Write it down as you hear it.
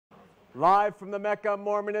Live from the Mecca of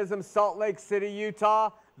Mormonism, Salt Lake City, Utah.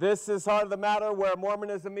 This is Heart of the Matter, where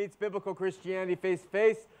Mormonism meets biblical Christianity face to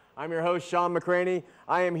face. I'm your host, Sean McCraney.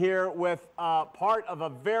 I am here with part of a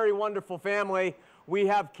very wonderful family. We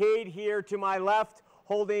have Cade here to my left,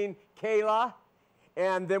 holding Kayla.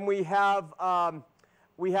 And then we have,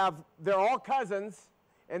 they're all cousins.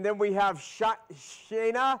 And then we have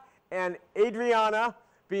Shayna and Adriana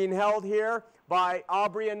being held here by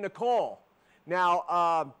Aubrey and Nicole.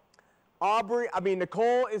 Now,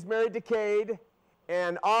 Nicole is married to Cade,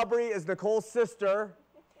 and Aubrey is Nicole's sister.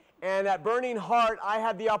 And at Burning Heart, I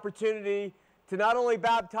had the opportunity to not only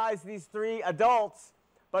baptize these three adults,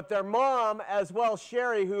 but their mom as well,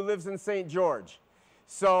 Sherry, who lives in St. George.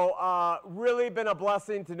 So really been a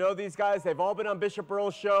blessing to know these guys. They've all been on Bishop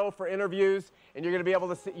Earl's show for interviews, and you're going to be able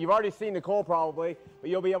to see, you've already seen Nicole probably,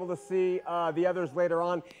 but you'll be able to see the others later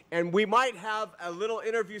on. And we might have a little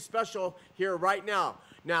interview special here right now.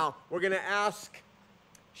 Now, we're going to ask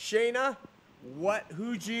Shayna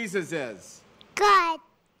who Jesus is. God.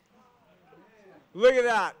 Look at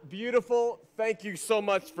that. Beautiful. Thank you so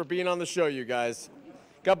much for being on the show, you guys.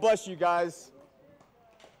 God bless you guys.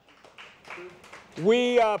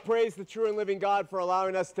 We praise the true and living God for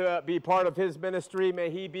allowing us to be part of his ministry.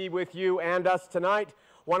 May he be with you and us tonight.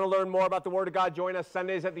 Want to learn more about the Word of God? Join us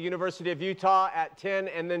Sundays at the University of Utah at 10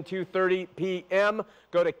 and then 2:30 p.m.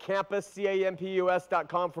 Go to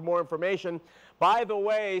campus.com for more information. By the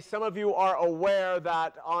way, some of you are aware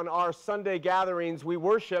that on our Sunday gatherings, we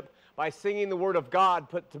worship by singing the Word of God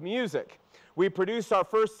put to music. We produced our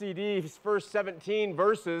first CD, first 17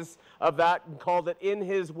 verses of that, and called it In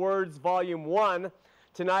His Words Volume 1.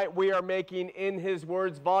 Tonight we are making In His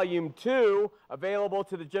Words Volume 2 available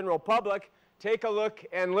to the general public. Take a look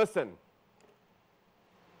and listen.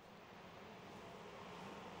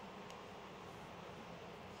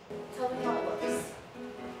 Tell me how it looks.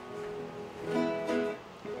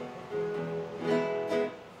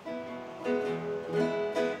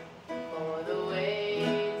 For the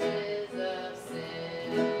wages of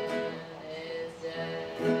sin is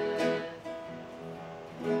death,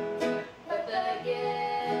 but the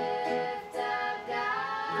gift of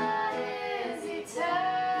God is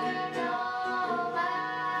eternal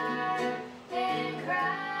life in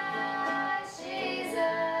Christ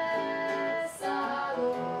Jesus our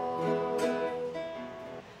Lord.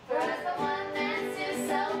 For as the one man's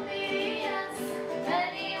disobedience,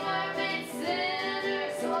 many were made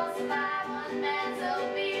sinners, so also by one man's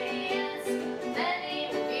obedience, many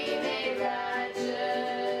will be made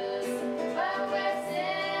righteous. But where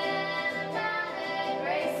sin abounded,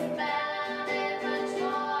 grace abounded much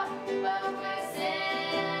more. But where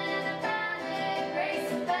sin abounded,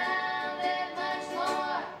 grace abounded much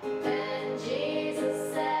more. Then Jesus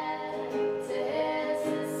said to his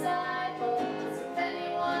disciples, if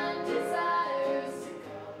anyone desires to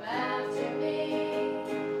come after me,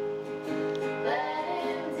 let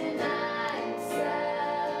him deny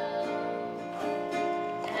himself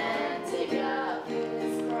and take up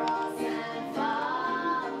his cross and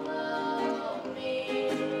follow me.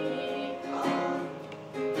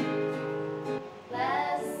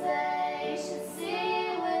 Lest they should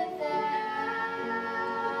see with their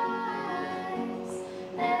eyes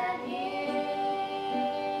and hear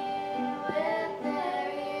with their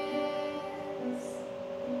ears,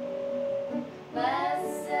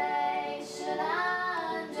 lest they should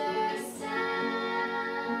understand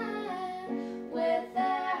with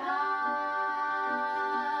their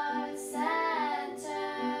hearts and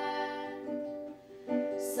turn,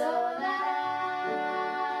 so that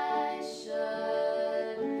I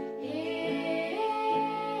should heal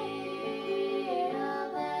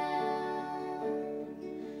them,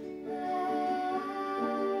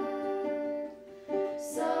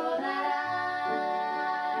 so that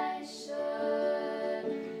I should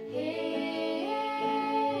heal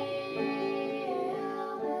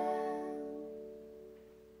them.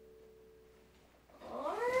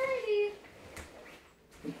 Alrighty,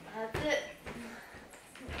 that's it.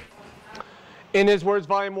 In His Words,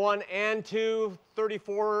 Volume 1 and 2,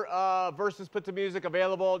 34 verses put to music,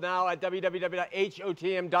 available now at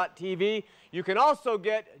www.hotm.tv. You can also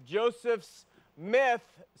get Joseph Smith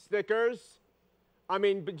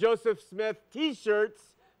Joseph Smith t-shirts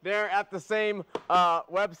there at the same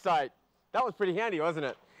website. That was pretty handy, wasn't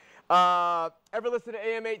it? Ever listen to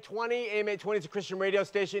AM 820? AM 820 is a Christian radio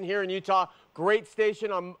station here in Utah. Great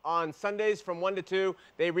station on Sundays from 1 to 2.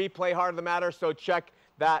 They replay Heart of the Matter, so check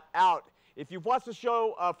that out. If you've watched the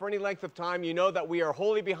show for any length of time, you know that we are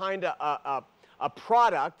wholly behind a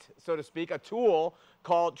product, so to speak, a tool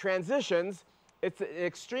called Transitions. it's an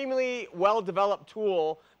extremely well-developed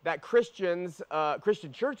tool that Christian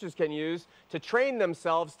churches can use to train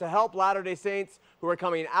themselves to help Latter-day Saints who are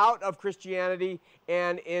coming out of Christianity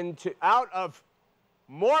and out of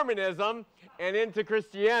Mormonism and into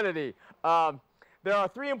Christianity. There are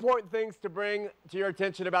 3 important things to bring to your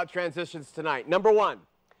attention about transitions tonight. Number 1,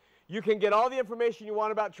 you can get all the information you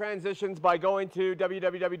want about transitions by going to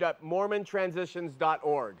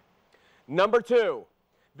www.mormontransitions.org. Number 2,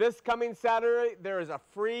 this coming Saturday, there is a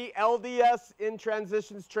free LDS in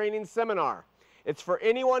Transitions training seminar. It's for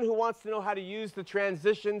anyone who wants to know how to use the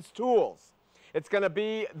transitions tools. It's going to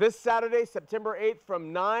be this Saturday, September 8th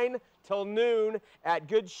from 9 till noon at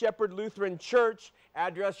Good Shepherd Lutheran Church.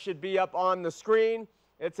 Address should be up on the screen.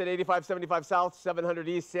 It's at 8575 South, 700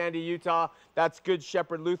 East, Sandy, Utah. That's Good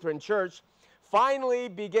Shepherd Lutheran Church. Finally,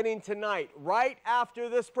 beginning tonight, right after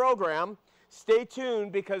this program, stay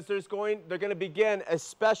tuned because they're going to begin a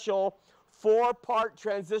special 4-part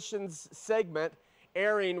transitions segment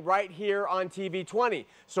airing right here on TV 20.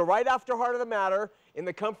 So right after Heart of the Matter, in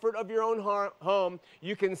the comfort of your own home,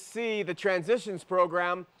 you can see the transitions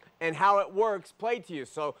program and how it works played to you.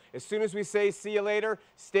 So as soon as we say see you later,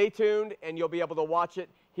 stay tuned and you'll be able to watch it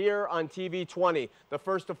here on TV 20. The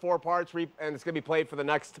first of 4 parts, and it's going to be played for the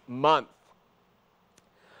next month.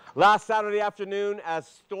 Last Saturday afternoon, as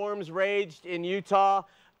storms raged in Utah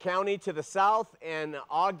County to the south and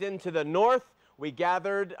Ogden to the north, we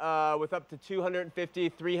gathered with up to 250,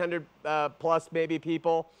 300 plus maybe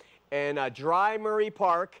people in Dry Murray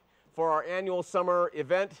Park for our annual summer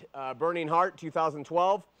event, Burning Heart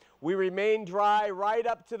 2012. We remained dry right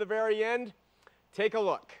up to the very end. Take a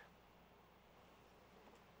look.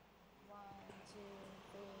 1,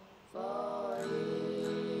 2, 3, 4.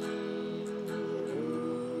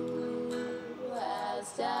 Who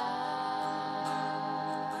has died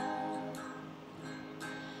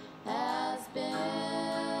has been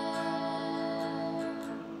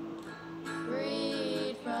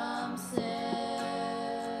freed from sin.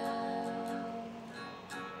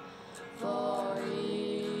 For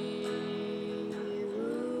he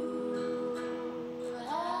who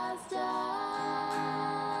has died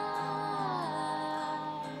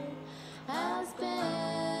has been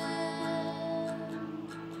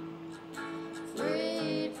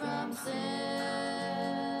freed from sin.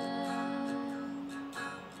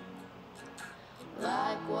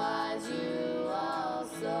 Likewise, you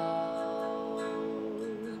also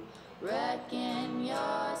reckon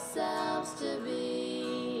yourselves to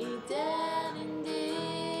be dead indeed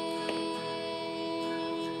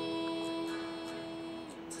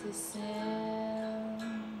to sin,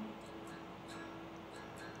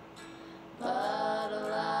 but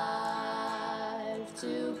alive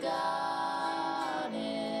to God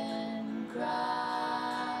in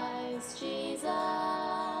Christ Jesus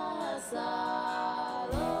our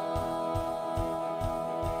Lord.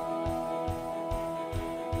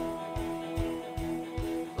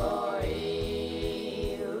 For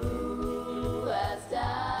he who has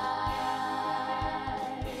died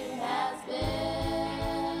has been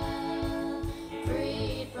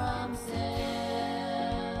freed from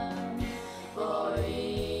sin. For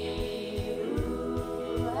he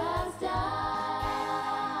who has died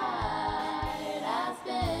has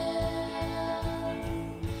been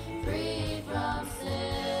freed from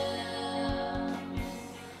sin.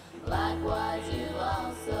 Likewise, you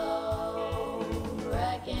also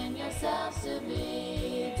reckon yourselves to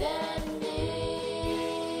be dead indeed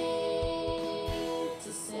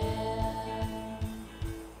to sin,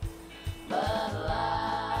 but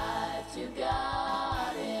alive to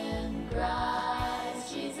God in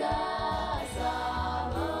Christ Jesus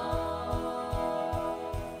our Lord.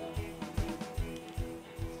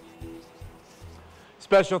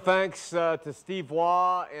 Special thanks to Steve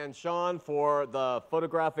Waugh and Sean for the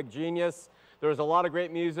photographic genius. There was a lot of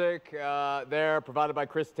great music there provided by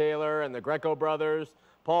Chris Taylor and the Greco brothers.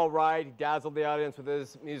 Paul Wright dazzled the audience with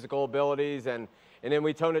his musical abilities, and then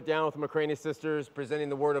we toned it down with the McCraney sisters presenting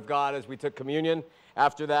the Word of God as we took communion.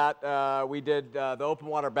 After that, we did the open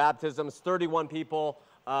water baptisms. 31 people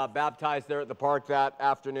baptized there at the park that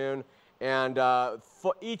afternoon, and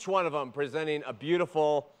for each one of them presenting a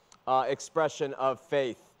beautiful expression of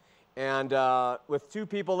faith. And with 2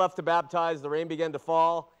 people left to baptize, the rain began to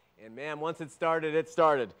fall. And man, once it started, it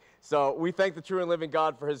started. So we thank the true and living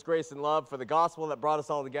God for his grace and love, for the gospel that brought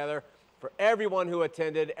us all together, for everyone who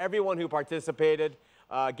attended, everyone who participated,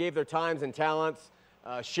 gave their times and talents,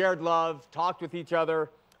 shared love, talked with each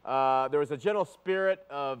other. There was a general spirit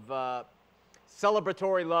of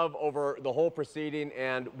celebratory love over the whole proceeding,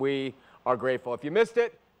 and we are grateful. If you missed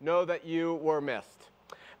it, know that you were missed.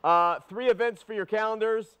 3 events for your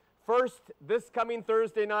calendars. First, this coming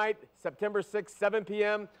Thursday night, September 6th, 7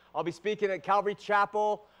 p.m., I'll be speaking at Calvary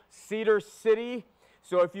Chapel, Cedar City.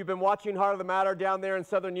 So if you've been watching Heart of the Matter down there in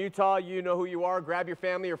southern Utah, you know who you are. Grab your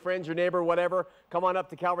family, your friends, your neighbor, whatever. Come on up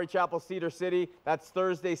to Calvary Chapel, Cedar City. That's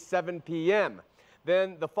Thursday, 7 p.m.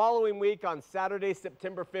 Then the following week on Saturday,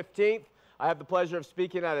 September 15th, I have the pleasure of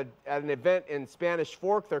speaking at an event in Spanish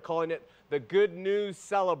Fork. They're calling it the Good News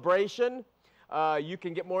Celebration. You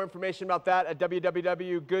can get more information about that at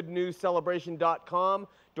www.goodnewscelebration.com.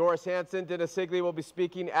 Doris Hanson, Dennis Higley will be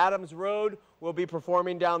speaking. Adams Road will be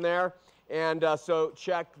performing down there. And so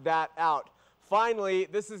check that out. Finally,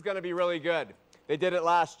 this is going to be really good. They did it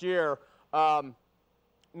last year.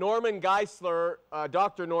 Norman Geisler,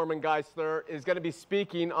 Dr. Norman Geisler, is going to be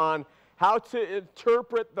speaking on how to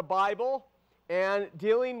interpret the Bible and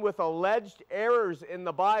dealing with alleged errors in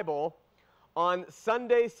the Bible on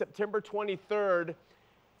Sunday, September 23rd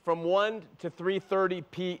from 1 to 3:30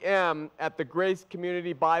 p.m. at the Grace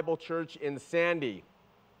Community Bible Church in Sandy.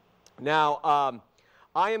 Now,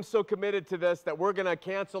 I am so committed to this that we're going to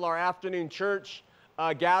cancel our afternoon church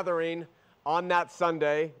gathering on that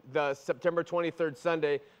Sunday, the September 23rd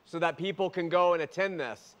Sunday, so that people can go and attend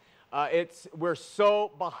this. We're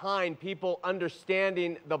so behind people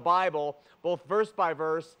understanding the Bible, both verse by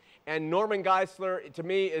verse, and Norman Geisler, to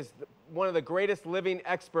me, is one of the greatest living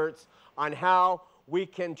experts on how we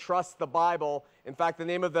can trust the Bible. In fact, the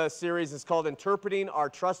name of the series is called Interpreting Our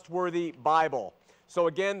Trustworthy Bible. So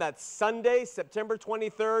again, that's Sunday, September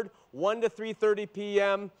 23rd, 1 to 3:30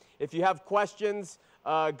 p.m. If you have questions,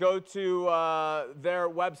 go to their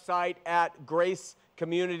website at Grace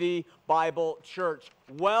Community Bible Church.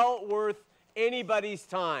 Well worth anybody's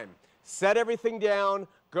time. Set everything down,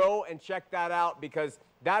 go and check that out because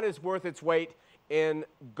that is worth its weight in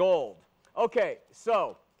gold. Okay,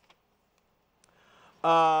 so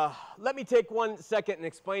let me take 1 second and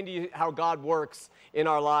explain to you how God works in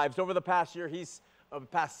our lives. Over the past year,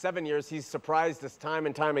 past 7 years, he's surprised us time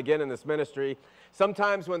and time again in this ministry.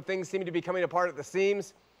 Sometimes when things seem to be coming apart at the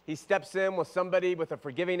seams, he steps in with somebody with a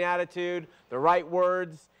forgiving attitude, the right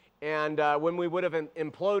words, and when we would have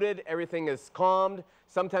imploded, everything is calmed.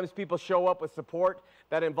 Sometimes people show up with support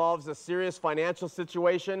that involves a serious financial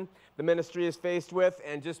situation the ministry is faced with,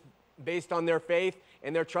 and just based on their faith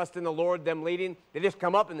and their trust in the Lord, them leading, they just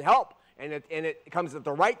come up and help. And it comes at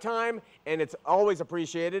the right time, and it's always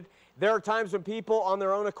appreciated. There are times when people on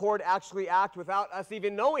their own accord actually act without us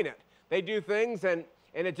even knowing it. They do things, and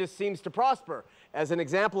it just seems to prosper. As an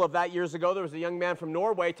example of that, years ago, there was a young man from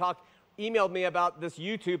Norway emailed me about this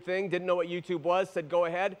YouTube thing, didn't know what YouTube was, said go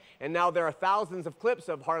ahead, and now there are thousands of clips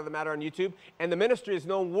of Heart of the Matter on YouTube, and the ministry is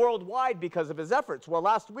known worldwide because of his efforts. Well,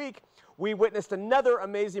 last week, we witnessed another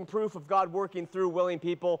amazing proof of God working through willing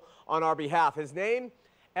people on our behalf. His name,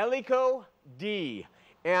 Eliko D.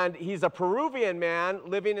 And he's a Peruvian man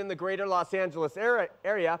living in the greater Los Angeles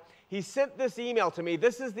area. He sent this email to me.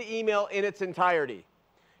 This is the email in its entirety.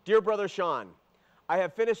 Dear Brother Sean, I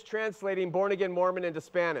have finished translating Born Again Mormon into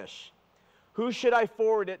Spanish. Who should I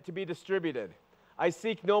forward it to be distributed? I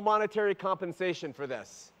seek no monetary compensation for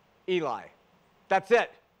this. Eli. That's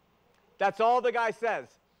it. That's all the guy says.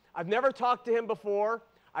 I've never talked to him before.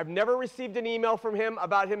 I've never received an email from him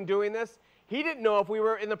about him doing this. He didn't know if we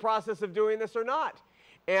were in the process of doing this or not.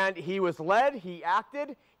 And he was led, he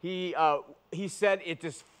acted, he said it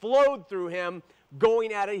just flowed through him,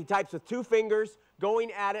 going at it. He types with 2 fingers,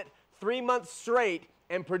 going at it 3 months straight,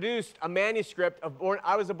 and produced a manuscript of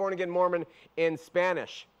I Was a Born Again Mormon in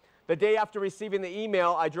Spanish. The day after receiving the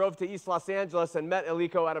email, I drove to East Los Angeles and met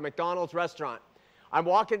Eliko at a McDonald's restaurant. I'm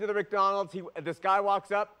walking to the McDonald's, this guy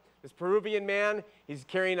walks up, this Peruvian man, he's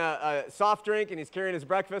carrying a soft drink and he's carrying his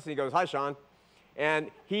breakfast, and he goes, "Hi, Sean."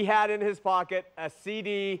 And he had in his pocket a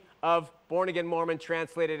CD of Born Again Mormon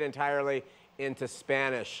translated entirely into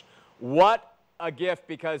Spanish. What a gift,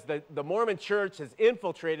 because the Mormon church has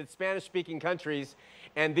infiltrated Spanish-speaking countries,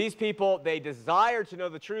 and these people, they desire to know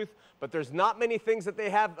the truth, but there's not many things that they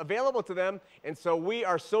have available to them, and so we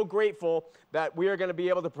are so grateful that we are going to be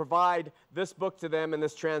able to provide this book to them in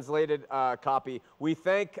this translated copy. We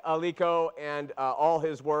thank Eliko and all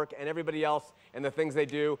his work and everybody else and the things they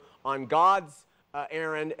do on God's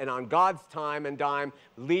errand and on God's time and dime,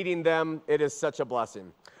 leading them. It is such a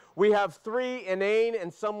blessing. We have 3 inane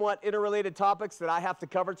and somewhat interrelated topics that I have to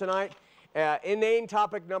cover tonight. Inane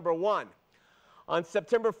topic number 1. On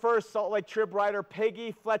September 1st, Salt Lake Trib writer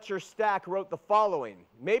Peggy Fletcher Stack wrote the following: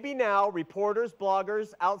 "Maybe now reporters,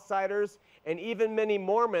 bloggers, outsiders, and even many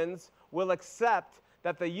Mormons will accept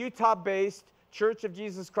that the Utah-based Church of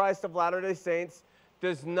Jesus Christ of Latter-day Saints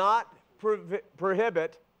does not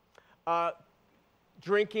prohibit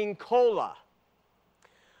drinking cola."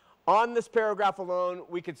 On this paragraph alone,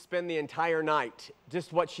 we could spend the entire night,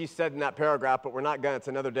 just what she said in that paragraph, but we're not going to. It's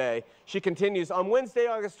another day. She continues, on Wednesday,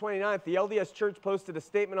 August 29th, the LDS Church posted a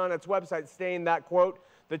statement on its website stating that, quote,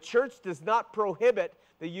 the church does not prohibit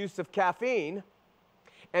the use of caffeine,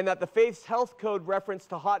 and that the faith's health code reference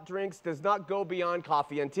to hot drinks does not go beyond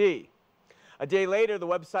coffee and tea. A day later, the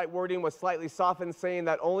website wording was slightly softened, saying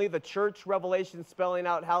that only the church revelation spelling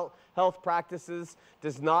out health practices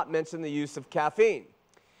does not mention the use of caffeine.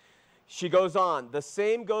 She goes on, the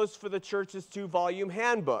same goes for the church's 2-volume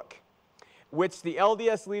handbook, which the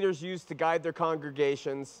LDS leaders use to guide their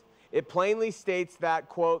congregations. It plainly states that,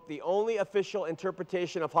 quote, the only official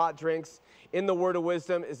interpretation of hot drinks in the Word of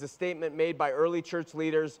Wisdom is the statement made by early church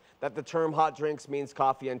leaders that the term hot drinks means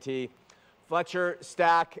coffee and tea. Fletcher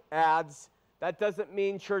Stack adds, that doesn't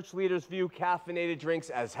mean church leaders view caffeinated drinks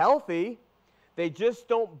as healthy. They just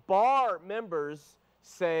don't bar members,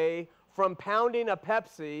 say, from pounding a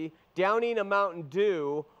Pepsi, downing a Mountain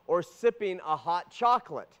Dew, or sipping a hot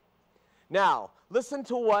chocolate. Now, listen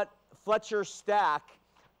to what Fletcher Stack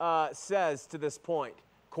says to this point.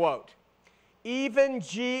 Quote, even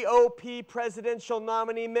GOP presidential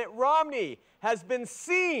nominee Mitt Romney has been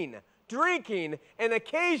seen drinking an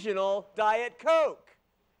occasional Diet Coke,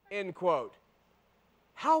 end quote.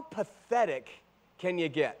 How pathetic can you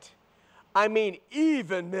get? I mean,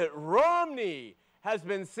 even Mitt Romney has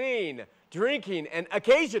been seen drinking an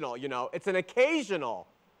occasional, it's an occasional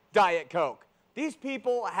Diet Coke. These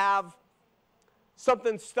people have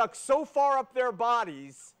something stuck so far up their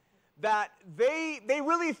bodies that they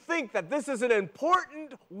really think that this is an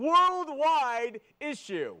important worldwide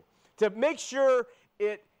issue. To make sure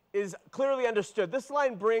it is clearly understood, this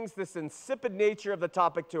line brings this insipid nature of the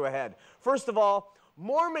topic to a head. First of all,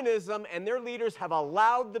 Mormonism and their leaders have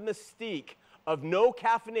allowed the mystique of no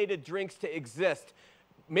caffeinated drinks to exist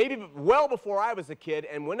maybe well before I was a kid,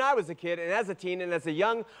 and when I was a kid, and as a teen, and as a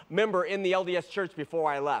young member in the LDS Church before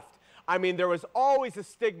I left. I mean, there was always a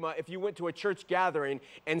stigma if you went to a church gathering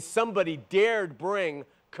and somebody dared bring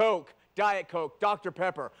Coke, Diet Coke, Dr.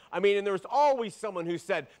 Pepper. I mean, and there was always someone who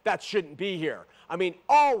said, that shouldn't be here. I mean,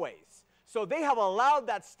 always. So they have allowed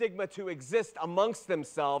that stigma to exist amongst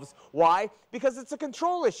themselves. Why? Because it's a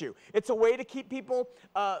control issue. It's a way to keep people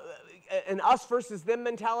an us versus them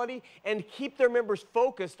mentality and keep their members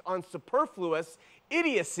focused on superfluous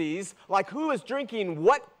idiocies like who is drinking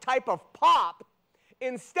what type of pop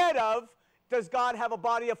instead of does God have a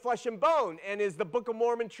body of flesh and bone, and is the Book of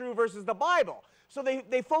Mormon true versus the Bible? So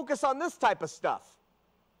they focus on this type of stuff.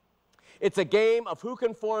 It's a game of who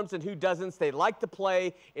conforms and who doesn't. They like to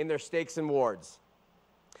play in their stakes and wards.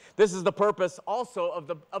 This is the purpose also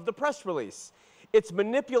of the press release. It's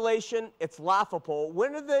manipulation. It's laughable.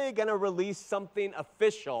 When are they going to release something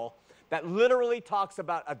official that literally talks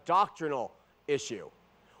about a doctrinal issue?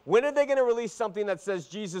 When are they going to release something that says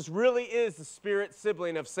Jesus really is the spirit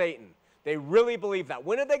sibling of Satan? They really believe that.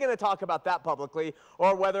 When are they going to talk about that publicly?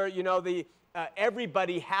 Or whether,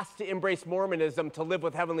 everybody has to embrace Mormonism to live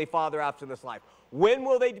with Heavenly Father after this life. When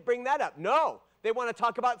will they bring that up? No. They want to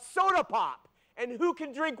talk about soda pop and who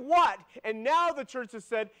can drink what. And now the church has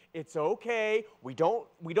said, it's okay. We don't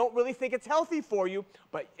really think it's healthy for you,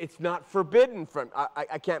 but it's not forbidden from.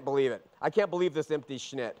 I can't believe it. I can't believe this empty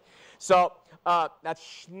schnitt. So that's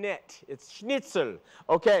schnitt. It's schnitzel.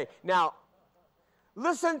 Okay, now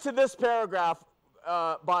listen to this paragraph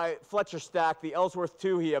by Fletcher Stack, the Ellsworth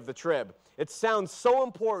Toohey of the Trib. It sounds so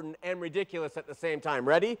important and ridiculous at the same time.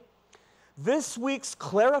 Ready? This week's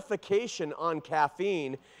clarification on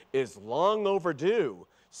caffeine is long overdue,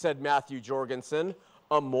 said Matthew Jorgensen,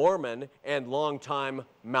 a Mormon and longtime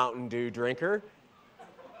Mountain Dew drinker.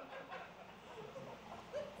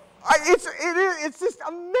 It's just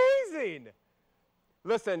amazing.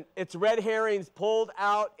 Listen, it's red herrings pulled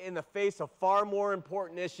out in the face of far more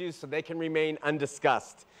important issues so they can remain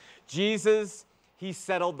undiscussed. Jesus, he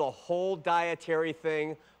settled the whole dietary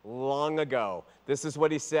thing long ago. This is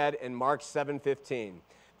what he said in Mark 7:15.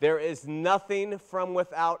 There is nothing from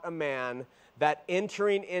without a man that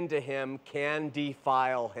entering into him can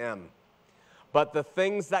defile him. But the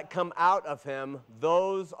things that come out of him,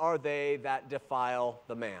 those are they that defile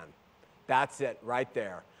the man. That's it right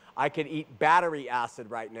there. I could eat battery acid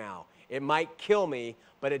right now. It might kill me,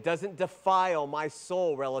 but it doesn't defile my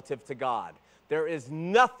soul relative to God. There is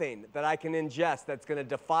nothing that I can ingest that's going to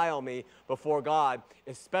defile me before God,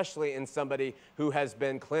 especially in somebody who has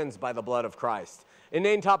been cleansed by the blood of Christ.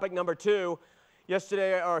 Inane topic number 2.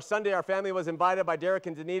 Yesterday or Sunday, our family was invited by Derek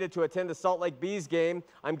and Danita to attend the Salt Lake Bees game.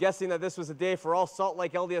 I'm guessing that this was a day for all Salt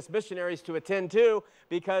Lake LDS missionaries to attend too,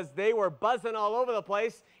 because they were buzzing all over the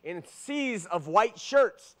place in seas of white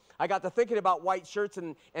shirts. I got to thinking about white shirts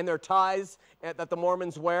and their ties that the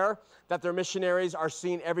Mormons wear, that their missionaries are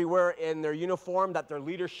seen everywhere in their uniform, that their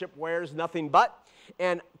leadership wears nothing but.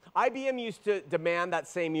 And IBM used to demand that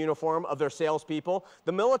same uniform of their salespeople.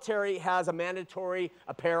 The military has a mandatory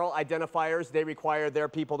apparel identifiers they require their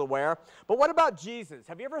people to wear. But what about Jesus?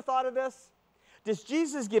 Have you ever thought of this? Does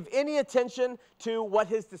Jesus give any attention to what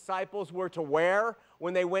his disciples were to wear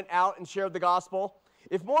when they went out and shared the gospel?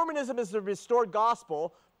 If Mormonism is the restored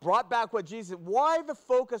gospel, brought back what Jesus, why the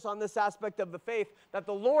focus on this aspect of the faith that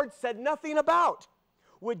the Lord said nothing about?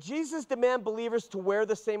 Would Jesus demand believers to wear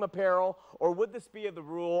the same apparel, or would this be the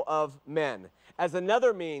rule of men as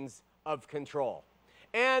another means of control?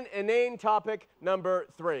 And inane topic number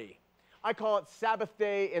 3. I call it Sabbath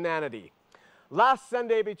day inanity. Last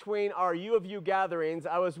Sunday between our U of U gatherings,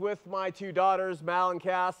 I was with my 2 daughters, Mal and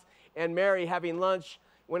Cass, and Mary having lunch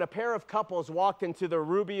when a pair of couples walked into the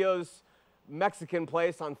Rubio's Mexican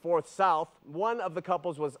place on 4th South. One of the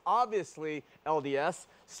couples was obviously LDS,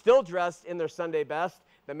 still dressed in their Sunday best,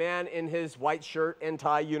 the man in his white shirt and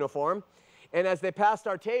tie uniform. And as they passed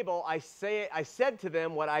our table, I said to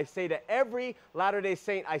them what I say to every Latter-day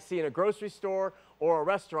Saint I see in a grocery store or a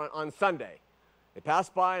restaurant on Sunday. They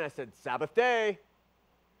passed by and I said, Sabbath day,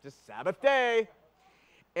 just Sabbath day.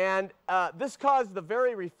 And this caused the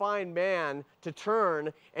very refined man to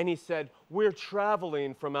turn and he said, we're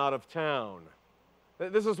traveling from out of town.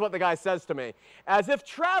 This is what the guy says to me. As if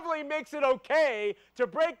traveling makes it okay to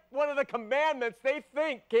break one of the commandments they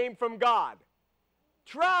think came from God.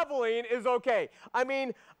 Traveling is okay. I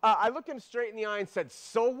mean, I looked him straight in the eye and said,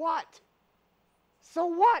 so what? So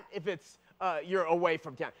what if it's you're away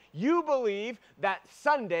from town? You believe that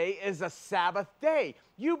Sunday is a Sabbath day.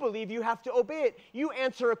 You believe you have to obey it. You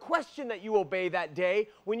answer a question that you obey that day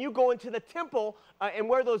when you go into the temple and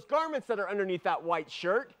wear those garments that are underneath that white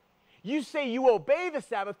shirt. You say you obey the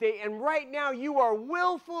Sabbath day, and right now you are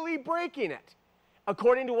willfully breaking it,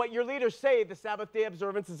 according to what your leaders say the Sabbath day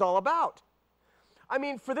observance is all about. I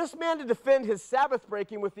mean, for this man to defend his Sabbath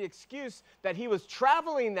breaking with the excuse that he was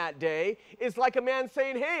traveling that day is like a man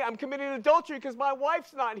saying, hey, I'm committing adultery because my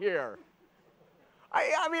wife's not here.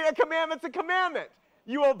 I mean, a commandment's a commandment.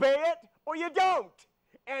 You obey it or you don't.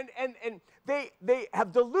 And they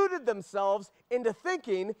have deluded themselves into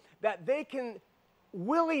thinking that they can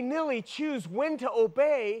willy-nilly choose when to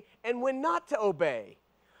obey and when not to obey.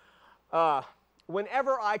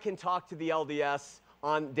 Whenever I can talk to the LDS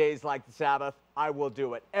on days like the Sabbath, I will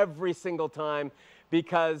do it every single time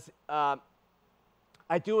because I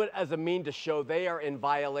do it as a mean to show they are in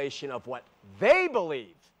violation of what they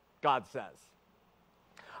believe God says.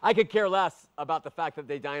 I could care less about the fact that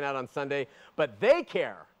they dine out on Sunday, but they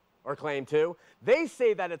care or claim to. They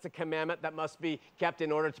say that it's a commandment that must be kept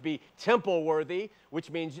in order to be temple worthy, which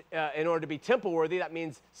means in order to be temple worthy, that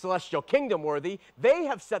means celestial kingdom worthy. They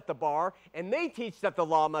have set the bar, and they teach that the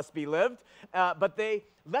law must be lived, but they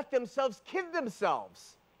let themselves kid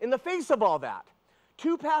themselves in the face of all that.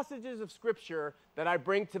 2 passages of Scripture that I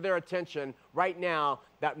bring to their attention right now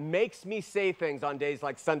that makes me say things on days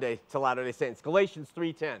like Sunday to Latter-day Saints. Galatians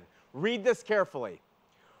 3:10. Read this carefully.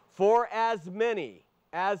 For as many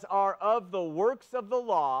as are of the works of the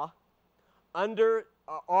law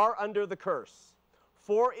are under the curse.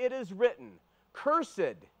 For it is written, cursed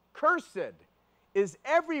is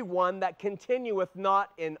everyone that continueth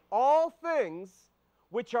not in all things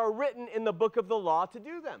which are written in the book of the law to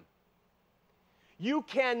do them. You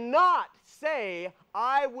cannot say,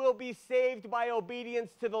 I will be saved by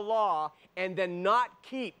obedience to the law, and then not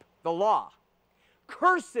keep the law.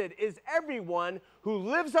 Cursed is everyone who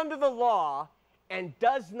lives under the law and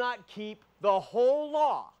does not keep the whole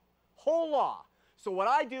law. Whole law. So what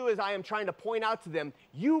I do is I am trying to point out to them,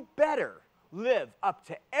 you better live up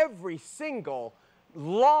to every single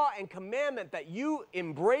law and commandment that you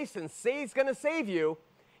embrace and say is going to save you,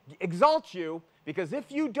 exalt you, because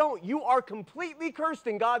if you don't, you are completely cursed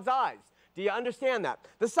in God's eyes. Do you understand that?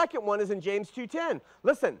 The second one is in James 2:10.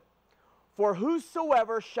 Listen, for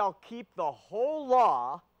whosoever shall keep the whole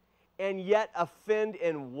law and yet offend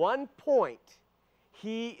in one point,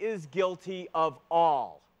 he is guilty of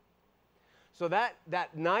all. So that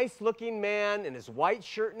nice-looking man in his white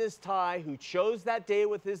shirt and his tie who chose that day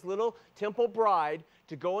with his little temple bride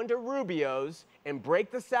to go into Rubio's and break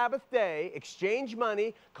the Sabbath day, exchange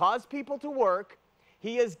money, cause people to work,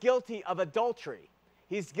 he is guilty of adultery.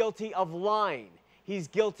 He's guilty of lying. He's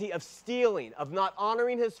guilty of stealing, of not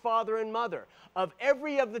honoring his father and mother, of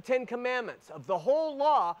every of the 10 commandments, of the whole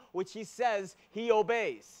law which he says he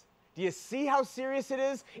obeys. Do you see how serious it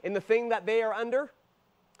is in the thing that they are under?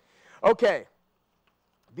 Okay,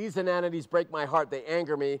 These inanities break my heart. They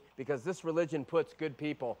anger me because this religion puts good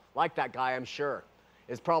people, like that guy, I'm sure,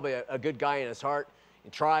 is probably a good guy in his heart. He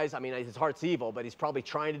tries, I mean, his heart's evil, but he's probably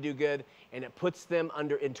trying to do good, and it puts them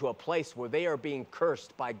into a place where they are being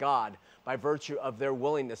cursed by God by virtue of their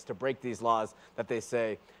willingness to break these laws that they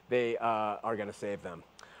say they are going to save them.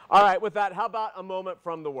 All right, with that, how about a moment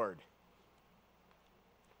from the Word?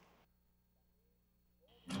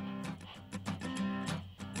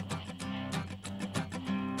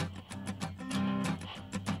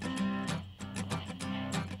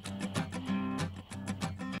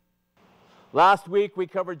 Last week, we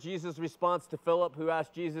covered Jesus' response to Philip, who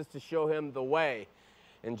asked Jesus to show him the way.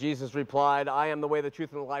 And Jesus replied, I am the way, the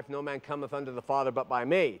truth, and the life. No man cometh unto the Father but by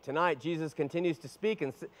me. Tonight, Jesus continues to speak,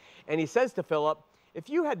 and he says to Philip, if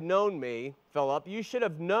you had known me, Philip, you should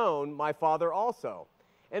have known my Father also.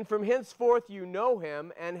 And from henceforth you know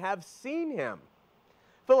him and have seen him.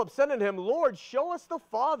 Philip said unto him, Lord, show us the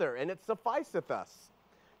Father, and it sufficeth us.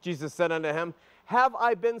 Jesus said unto him, have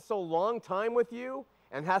I been so long time with you?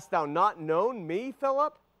 And hast thou not known me,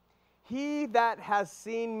 Philip? He that has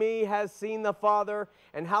seen me has seen the Father.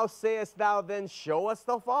 And how sayest thou then, show us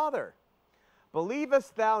the Father?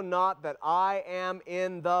 Believest thou not that I am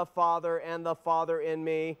in the Father, and the Father in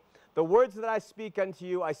me? The words that I speak unto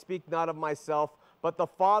you, I speak not of myself, but the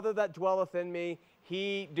Father that dwelleth in me,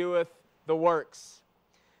 he doeth the works.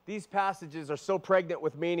 These passages are so pregnant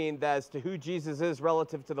with meaning that as to who Jesus is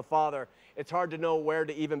relative to the Father, it's hard to know where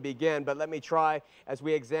to even begin. But let me try, as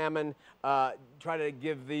we examine, try to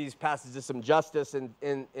give these passages some justice.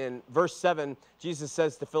 In verse 7, Jesus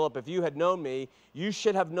says to Philip, if you had known me, you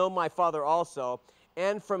should have known my Father also,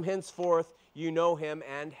 and from henceforth you know him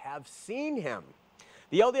and have seen him.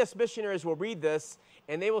 The LDS missionaries will read this,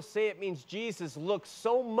 and they will say it means Jesus looks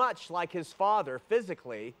so much like his Father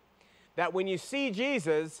physically that when you see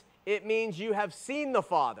Jesus, it means you have seen the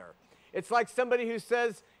Father. It's like somebody who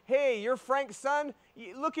says, hey, you're Frank's son.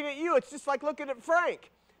 Looking at you, it's just like looking at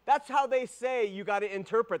Frank. That's how they say you got to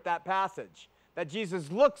interpret that passage, that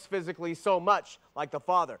Jesus looks physically so much like the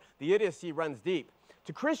Father. The idiocy runs deep.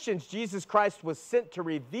 To Christians, Jesus Christ was sent to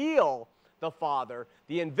reveal the Father,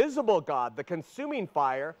 the invisible God, the consuming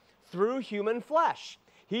fire, through human flesh.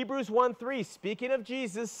 Hebrews 1:3, speaking of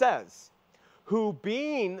Jesus, says, who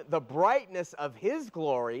being the brightness of his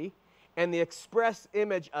glory and the express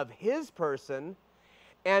image of his person,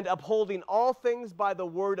 and upholding all things by the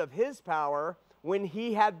word of his power, when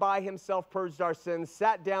he had by himself purged our sins,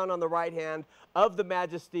 sat down on the right hand of the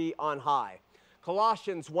majesty on high.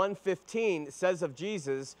 Colossians 1:15 says of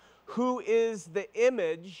Jesus, who is the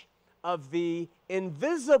image of the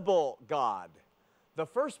invisible God, the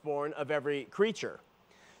firstborn of every creature.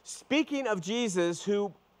 Speaking of Jesus,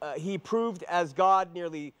 who he proved as God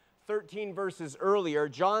nearly 13 verses earlier,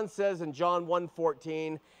 John says in John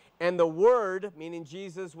 1:14, and the Word, meaning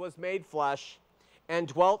Jesus, was made flesh and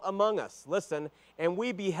dwelt among us. Listen, and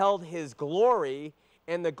we beheld his glory,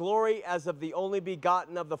 and the glory as of the only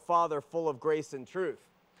begotten of the Father, full of grace and truth.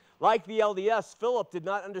 Like the LDS, Philip did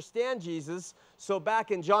not understand Jesus, so back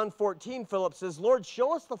in John 14, Philip says, Lord,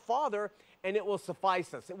 show us the Father, and it will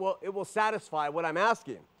suffice us. It will satisfy what I'm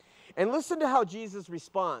asking. And listen to how Jesus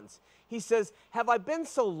responds. He says, have I been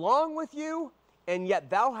so long with you, and yet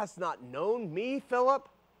thou hast not known me, Philip?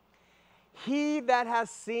 He that has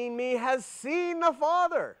seen me has seen the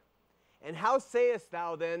Father. And how sayest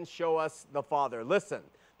thou then, show us the Father? Listen,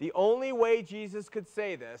 the only way Jesus could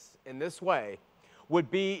say this in this way would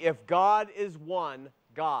be if God is one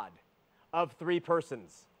God of three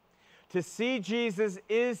persons. To see Jesus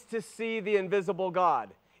is to see the invisible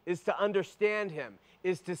God, is to understand him,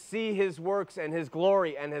 is to see his works and his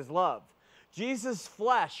glory and his love. Jesus'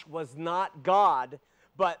 flesh was not God,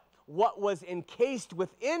 but what was encased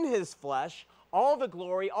within his flesh, all the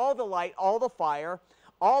glory, all the light, all the fire,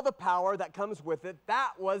 all the power that comes with it,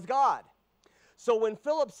 that was God. So when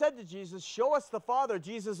Philip said to Jesus, show us the Father,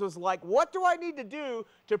 Jesus was like, what do I need to do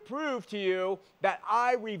to prove to you that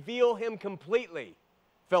I reveal him completely,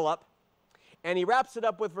 Philip? And he wraps it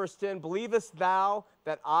up with verse 10, believest thou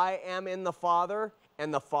that I am in the Father,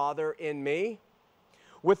 and the Father in me?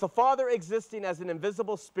 With the Father existing as an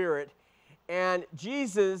invisible spirit, and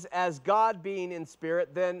Jesus as God being in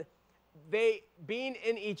spirit, then they being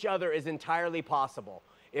in each other is entirely possible.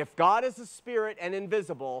 If God is a spirit and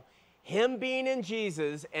invisible, him being in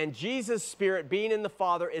Jesus and Jesus' spirit being in the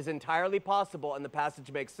Father is entirely possible, and the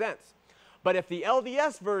passage makes sense. But if the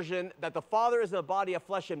LDS version, that the Father is in a body of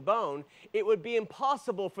flesh and bone, it would be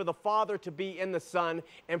impossible for the Father to be in the Son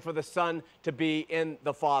and for the Son to be in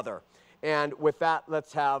the Father. And with that,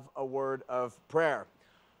 let's have a word of prayer.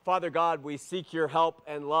 Father God, we seek your help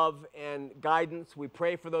and love and guidance. We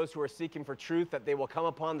pray for those who are seeking for truth, that they will come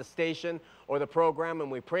upon the station or the program. And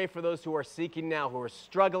we pray for those who are seeking now, who are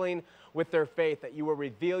struggling with their faith, that you will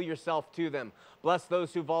reveal yourself to them. Bless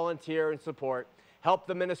those who volunteer and support. Help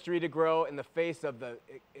the ministry to grow in the face of the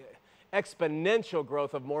exponential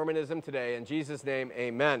growth of Mormonism today. In Jesus' name,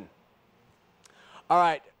 amen. All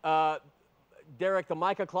right, Derek, the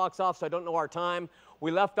Micah clock's off, so I don't know our time. We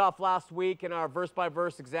left off last week in our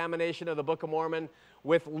verse-by-verse examination of the Book of Mormon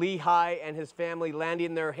with Lehi and his family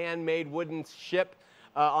landing their handmade wooden ship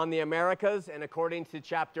on the Americas. And according to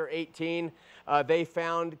chapter 18, they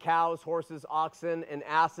found cows, horses, oxen, and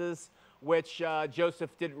asses, which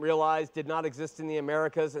Joseph didn't realize did not exist in the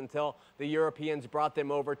Americas until the Europeans brought them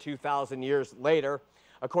over 2,000 years later.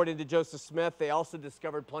 According to Joseph Smith, they also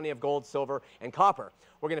discovered plenty of gold, silver, and copper.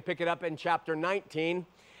 We're going to pick it up in chapter 19,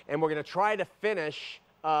 and we're going to try to finish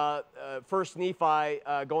First Nephi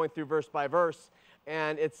going through verse by verse.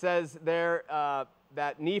 And it says there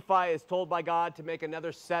that Nephi is told by God to make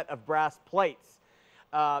another set of brass plates.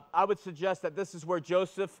 I would suggest that this is where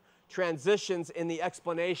Joseph transitions in the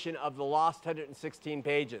explanation of the lost 116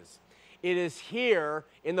 pages. It is here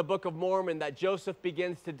in the Book of Mormon that Joseph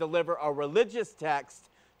begins to deliver a religious text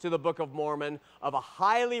to the Book of Mormon of a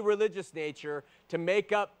highly religious nature to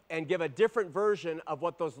make up and give a different version of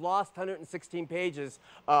what those lost 116 pages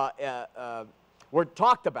were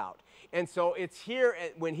talked about. And so it's here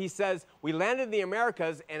when he says, we landed in the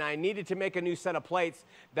Americas and I needed to make a new set of plates,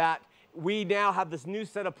 that we now have this new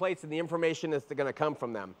set of plates and the information is going to come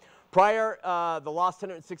from them. Prior, the lost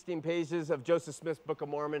 116 pages of Joseph Smith's Book of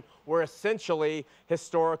Mormon were essentially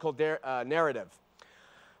historical narrative.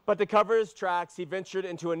 But to cover his tracks, he ventured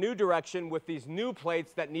into a new direction with these new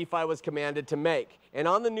plates that Nephi was commanded to make. And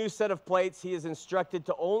on the new set of plates, he is instructed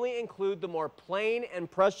to only include the more plain and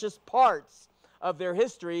precious parts of their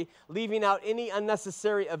history, leaving out any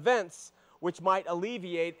unnecessary events which might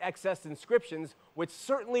alleviate excess inscriptions, which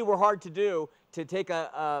certainly were hard to do, to take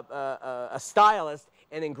a stylist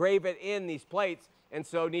and engrave it in these plates. And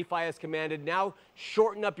so Nephi is commanded, now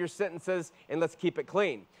shorten up your sentences and let's keep it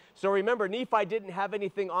clean. So remember, Nephi didn't have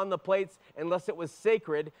anything on the plates unless it was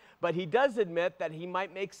sacred, but he does admit that he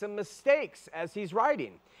might make some mistakes as he's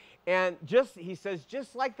writing. And he says,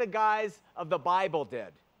 just like the guys of the Bible did.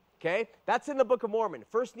 Okay? That's in the Book of Mormon.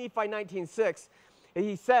 1 Nephi 19:6.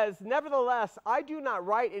 He says, nevertheless, I do not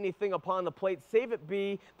write anything upon the plate, save it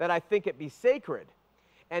be that I think it be sacred.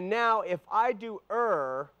 And now, if I do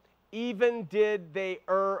err, even did they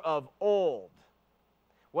err of old.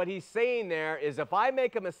 What he's saying there is, if I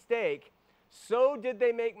make a mistake, so did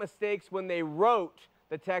they make mistakes when they wrote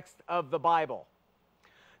the text of the Bible.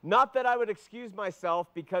 Not that I would excuse myself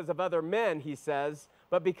because of other men, he says,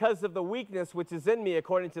 but because of the weakness which is in me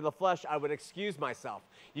according to the flesh, I would excuse myself.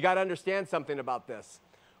 You got to understand something about this.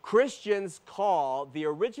 Christians call the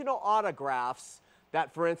original autographs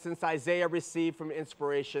that, for instance, Isaiah received from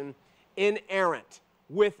inspiration, inerrant,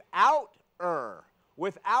 without error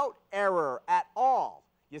at all,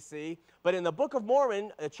 you see. But in the Book of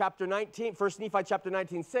Mormon, chapter 19, 1 Nephi chapter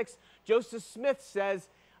 19:6, Joseph Smith says,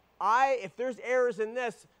 if there's errors in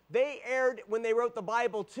this, they erred when they wrote the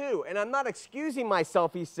Bible too. And I'm not excusing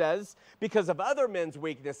myself, he says, because of other men's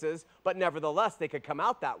weaknesses, but nevertheless, they could come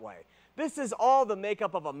out that way. This is all the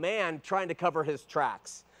makeup of a man trying to cover his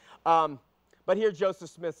tracks. But here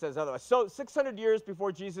Joseph Smith says otherwise. So 600 years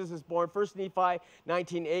before Jesus is born, 1 Nephi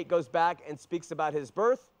 19:8 goes back and speaks about his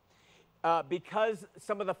birth. Because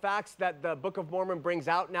some of the facts that the Book of Mormon brings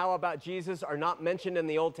out now about Jesus are not mentioned in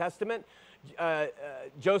the Old Testament,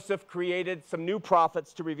 Joseph created some new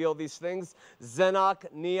prophets to reveal these things, Zenoch,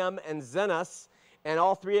 Neam, and Zenos. And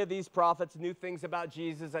all three of these prophets knew things about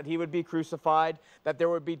Jesus, that he would be crucified, that there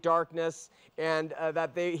would be darkness, and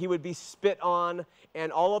that he would be spit on.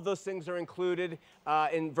 And all of those things are included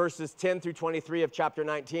in verses 10 through 23 of chapter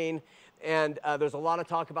 19. And there's a lot of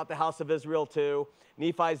talk about the house of Israel too,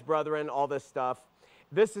 Nephi's brethren, all this stuff.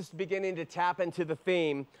 This is beginning to tap into the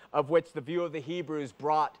theme of which the view of the Hebrews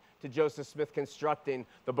brought to Joseph Smith constructing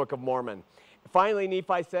the Book of Mormon. Finally,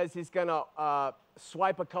 Nephi says he's going to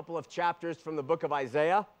swipe a couple of chapters from the book of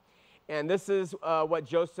Isaiah. And this is what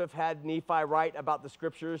Joseph had Nephi write about the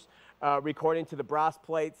scriptures, recording to the brass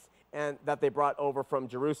plates and that they brought over from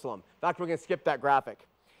Jerusalem. In fact, we're going to skip that graphic.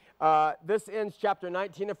 This ends chapter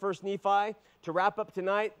 19 of 1 Nephi. To wrap up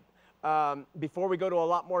tonight, before we go to a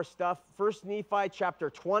lot more stuff, 1 Nephi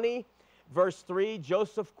chapter 20, verse 3,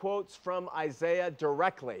 Joseph quotes from Isaiah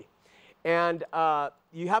directly. And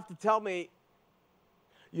you have to tell me,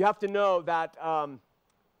 you have to know that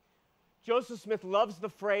Joseph Smith loves the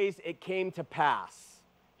phrase, it came to pass.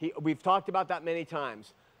 We've talked about that many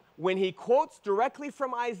times. when he quotes directly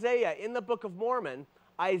from Isaiah in the Book of Mormon,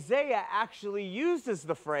 Isaiah actually uses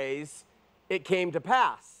the phrase, "it came to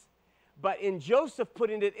pass." But in Joseph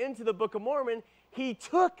putting it into the Book of Mormon, he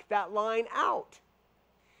took that line out.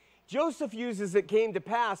 Joseph uses "it came to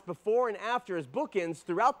pass" before and after as bookends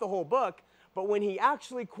throughout the whole book, but when he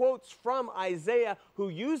actually quotes from Isaiah, who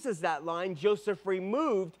uses that line, Joseph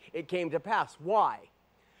removed "it came to pass." Why?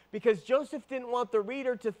 Because Joseph didn't want the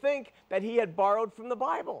reader to think that he had borrowed from the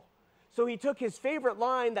Bible. So he took his favorite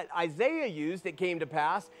line that Isaiah used, "it came to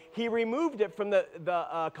pass," he removed it from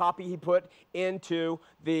the copy he put into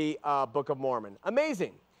the Book of Mormon.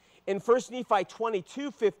 Amazing. In 1 Nephi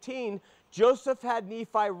 22:15, Joseph had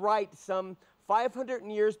Nephi write some 500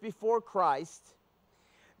 years before Christ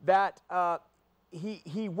that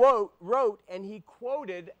he wrote and he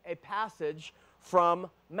quoted a passage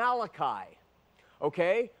from Malachi.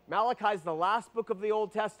 Okay? Malachi is the last book of the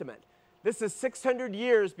Old Testament. This is 600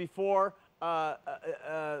 years before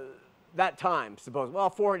that time, suppose.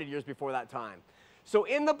 Well, 400 years before that time. So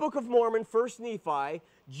in the Book of Mormon, 1 Nephi,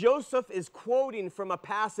 Joseph is quoting from a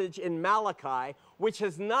passage in Malachi which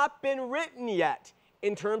has not been written yet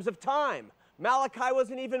in terms of time. Malachi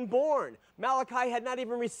wasn't even born. Malachi had not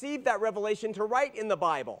even received that revelation to write in the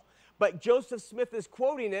Bible. But Joseph Smith is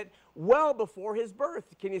quoting it well before his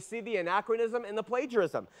birth. Can you see the anachronism and the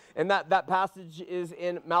plagiarism? And that passage is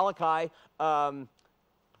in Malachi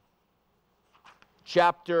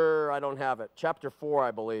chapter, I don't have it, chapter 4,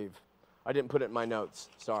 I believe. I didn't put it in my notes,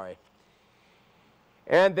 sorry.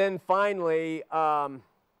 And then finally,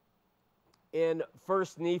 in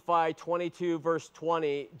 1 Nephi 22, verse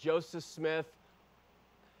 20, Joseph Smith,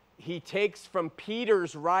 he takes from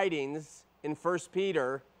Peter's writings in 1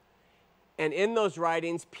 Peter, and in those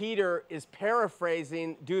writings, Peter is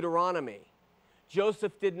paraphrasing Deuteronomy.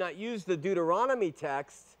 Joseph did not use the Deuteronomy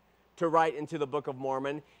text to write into the Book of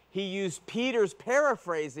Mormon. He used Peter's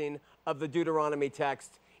paraphrasing of the Deuteronomy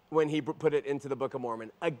text when he put it into the Book of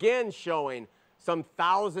Mormon. Again, showing some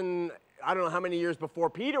thousand, I don't know how many years before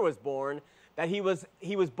Peter was born, that he was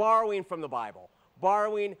borrowing from the Bible.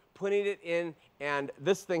 Borrowing, putting it in, and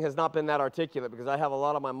this thing has not been that articulate because I have a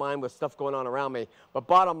lot on my mind with stuff going on around me. But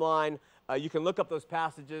bottom line, you can look up those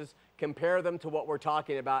passages, compare them to what we're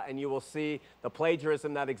talking about, and you will see the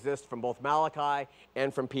plagiarism that exists from both Malachi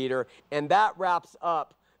and from Peter. And that wraps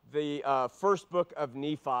up the first book of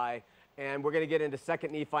Nephi. And we're going to get into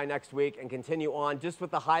 2nd Nephi next week and continue on just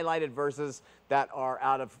with the highlighted verses that are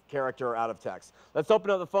out of character or out of text. Let's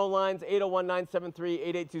open up the phone lines,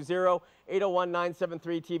 801-973-8820,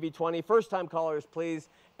 801-973-TV20. First-time callers, please.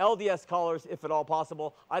 LDS callers, if at all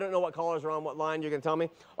possible. I don't know what callers are on what line. You're going to tell me?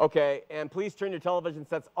 Okay. And please turn your television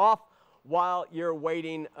sets off while you're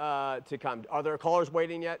waiting to come. Are there callers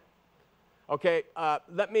waiting yet? Okay.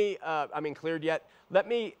 Cleared yet? Let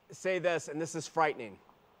me say this, and this is frightening.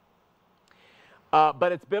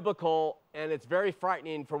 But it's biblical, and it's very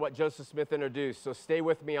frightening for what Joseph Smith introduced, so stay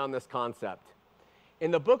with me on this concept.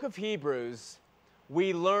 In the book of Hebrews,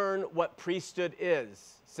 we learn what priesthood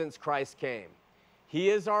is since Christ came. He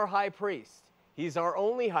is our high priest. He's our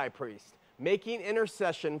only high priest, making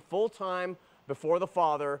intercession full-time before the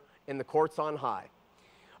Father in the courts on high.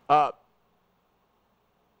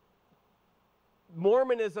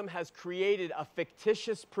 Mormonism has created a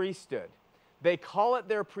fictitious priesthood. They call it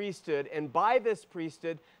their priesthood, and by this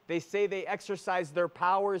priesthood, they say they exercise their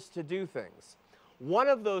powers to do things. One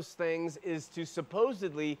of those things is to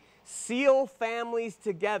supposedly seal families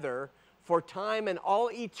together for time and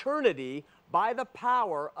all eternity by the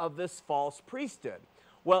power of this false priesthood.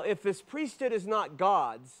 Well, if this priesthood is not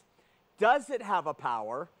God's, does it have a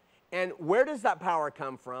power? And where does that power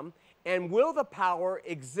come from? And will the power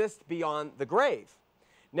exist beyond the grave?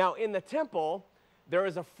 Now, in the temple, there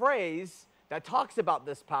is a phrase that talks about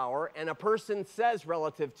this power, and a person says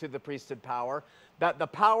relative to the priesthood power that the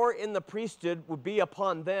power in the priesthood would be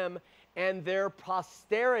upon them and their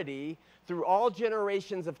posterity through all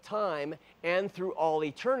generations of time and through all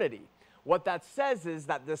eternity. What that says is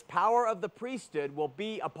that this power of the priesthood will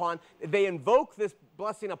be upon, they invoke this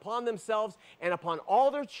blessing upon themselves and upon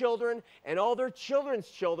all their children and all their children's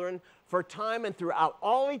children for time and throughout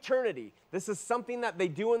all eternity. This is something that they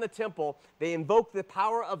do in the temple. They invoke the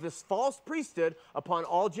power of this false priesthood upon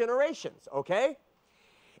all generations, okay?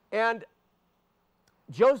 And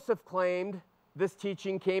Joseph claimed this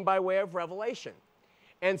teaching came by way of revelation.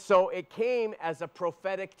 And so it came as a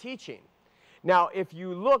prophetic teaching. Now, if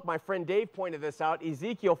you look, my friend Dave pointed this out,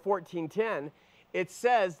 Ezekiel 14:10, it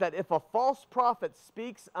says that if a false prophet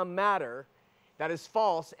speaks a matter that is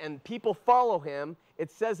false and people follow him,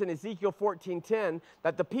 it says in Ezekiel 14:10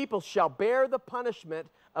 that the people shall bear the punishment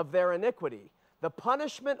of their iniquity. the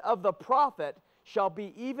punishment of the prophet shall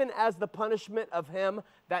be even as the punishment of him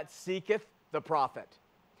that seeketh the prophet.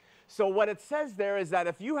 So what it says there is that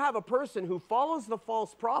if you have a person who follows the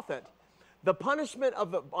false prophet, the punishment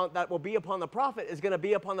of that will be upon the prophet is going to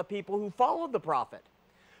be upon the people who followed the prophet.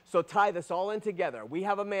 So tie this all in together. We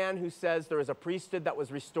have a man who says there is a priesthood that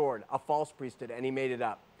was restored, a false priesthood, and he made it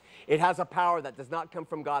up. It has a power that does not come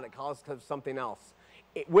from God. It comes from something else.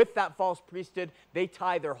 With that false priesthood, they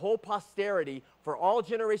tie their whole posterity for all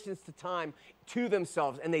generations to time to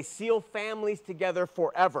themselves, and they seal families together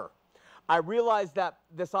forever. I realize that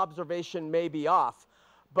this observation may be off,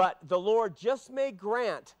 but the Lord just may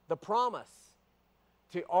grant the promise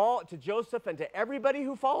to Joseph and to everybody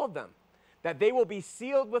who followed them that they will be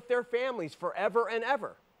sealed with their families forever and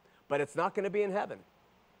ever. But it's not going to be in heaven.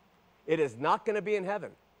 It is not going to be in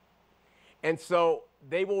heaven. And so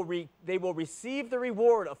they will receive the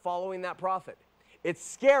reward of following that prophet. It's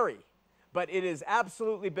scary, but it is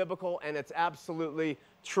absolutely biblical and it's absolutely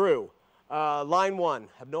true. Line 1,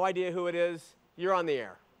 have no idea who it is. You're on the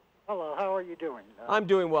air. Hello, how are you doing? I'm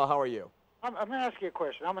doing well. How are you? I'm going to ask you a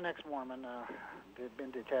question. I'm an ex-Mormon.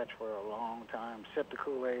 Been detached for a long time. Sipped the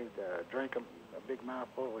Kool-Aid, drank a big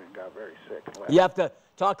mouthful, and got very sick. And left. You have to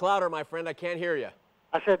talk louder, my friend. I can't hear you.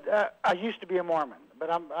 I said I used to be a Mormon,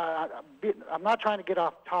 but I'm not trying to get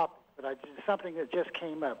off topic. But something that just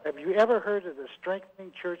came up. Have you ever heard of the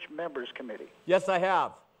Strengthening Church Members Committee? Yes, I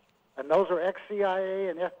have. And those are ex-CIA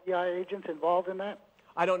and FBI agents involved in that?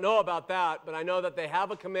 I don't know about that, but I know that they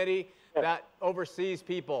have a committee that oversees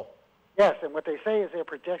people. Yes, and what they say is they're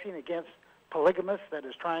protecting against polygamists that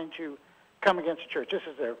is trying to come against the church. This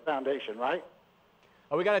is their foundation, right?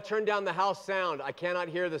 Oh, we got to turn down the house sound. I cannot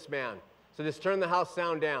hear this man. So just turn the house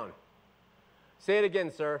sound down. Say it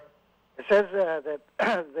again, sir. It says that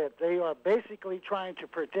that they are basically trying to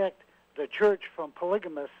protect the church from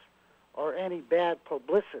polygamists or any bad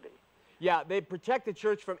publicity. Yeah, they protect the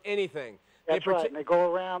church from anything. That's right. And they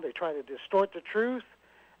go around, they try to distort the truth,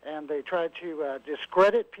 and they try to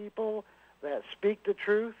discredit people that speak the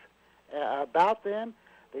truth about them.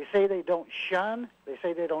 They say they don't shun, they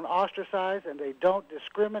say they don't ostracize, and they don't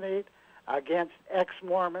discriminate against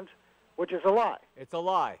ex-Mormons, which is a lie. It's a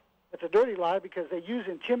lie. It's a dirty lie because they use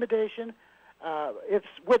intimidation. It's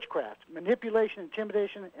witchcraft, manipulation,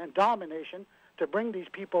 intimidation, and domination to bring these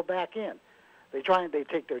people back in. They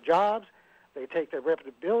take their jobs, they take their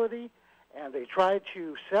reputability, and they try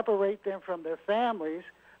to separate them from their families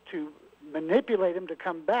to manipulate them to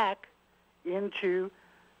come back into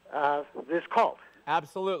this cult.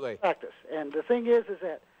 Absolutely. Practice. And the thing is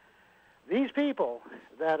that these people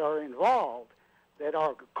that are involved, that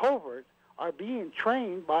are covert, are being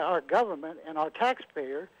trained by our government and our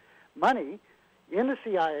taxpayer money in the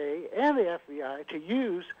CIA and the FBI to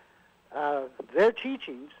use their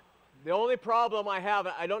teachings. The only problem I have,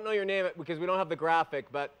 I don't know your name because we don't have the graphic,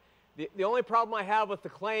 but the only problem I have with the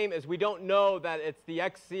claim is we don't know that it's the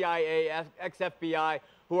ex-CIA, ex-FBI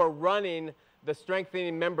who are running the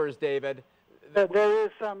Strengthening Members, David. There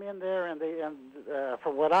is some in there, and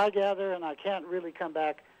from what I gather, and I can't really come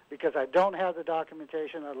back because I don't have the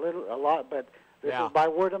documentation a lot, but this is by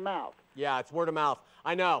word of mouth. Yeah, it's word of mouth.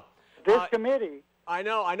 I know. This committee. I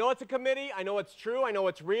know it's a committee. I know it's true. I know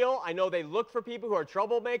it's real. I know they look for people who are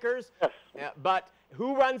troublemakers. Yes. But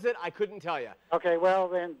who runs it, I couldn't tell you. Okay, well,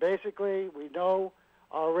 then basically we know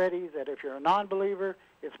already that if you're a non-believer,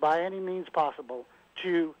 it's by any means possible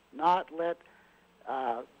to not let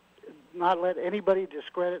anybody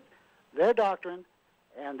discredit their doctrine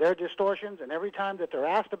and their distortions, and every time that they're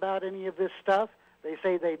asked about any of this stuff, they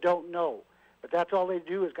say they don't know. But that's all they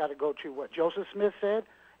do is got to go to what Joseph Smith said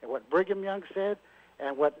and what Brigham Young said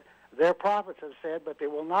and what their prophets have said, but they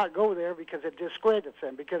will not go there because it discredits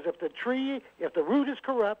them. Because if the root is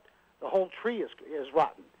corrupt, the whole tree is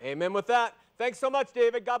rotten. Amen with that. Thanks so much,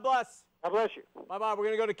 David. God bless. God bless you. Bye-bye. We're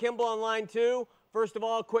going to go to Kimball on line 2. First of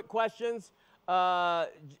all, quick questions.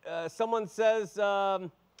 Someone says, where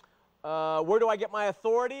do I get my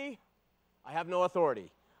authority? I have no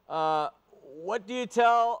authority. What do you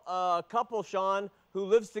tell a couple, Sean, who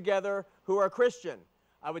lives together who are Christian?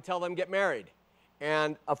 I would tell them get married.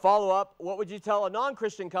 And a follow-up, what would you tell a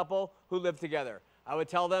non-Christian couple who live together? I would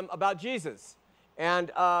tell them about Jesus.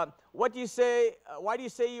 And what do you say, why do you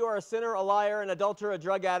say you are a sinner, a liar, an adulterer, a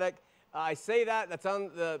drug addict? I say that's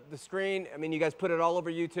on the screen. I mean, you guys put it all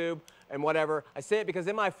over YouTube and whatever. I say it because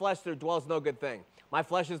in my flesh there dwells no good thing. My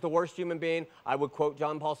flesh is the worst human being. I would quote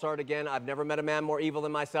John Paul Sartre again. I've never met a man more evil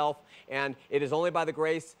than myself. And it is only by the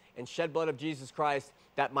grace and shed blood of Jesus Christ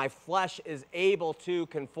that my flesh is able to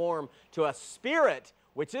conform to a spirit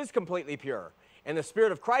which is completely pure. and the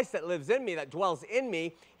Spirit of Christ that lives in me, that dwells in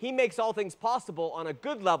me, he makes all things possible on a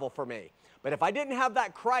good level for me. But if I didn't have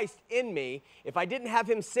that Christ in me, if I didn't have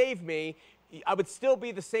him save me, I would still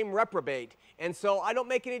be the same reprobate. And so I don't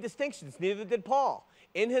make any distinctions. Neither did Paul.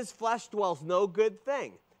 In his flesh dwells no good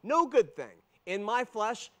thing. No good thing. In my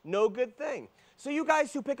flesh, no good thing. So you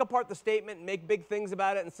guys who pick apart the statement and make big things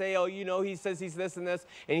about it and say, oh, you know, he says he's this and this,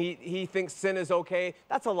 and he thinks sin is okay,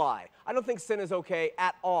 that's a lie. I don't think sin is okay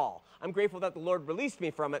at all. I'm grateful that the Lord released me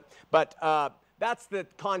from it, but that's the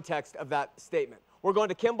context of that statement. We're going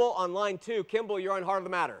to Kimball on line 2. Kimball, you're on Heart of the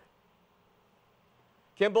Matter.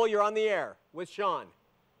 Kimball, you're on the air with Sean.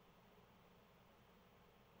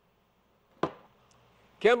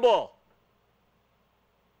 Kimball.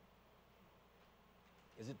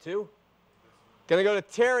 Is it 2? Gonna go to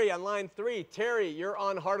Terry on line 3. Terry, you're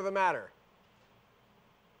on Heart of the Matter.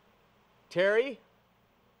 Terry?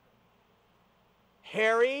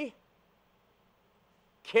 Harry?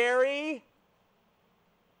 Carrie?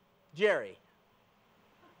 Jerry?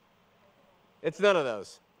 It's none of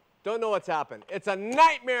those. Don't know what's happened. It's a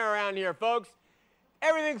nightmare around here, folks.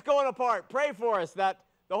 Everything's going apart. Pray for us that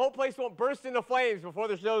the whole place won't burst into flames before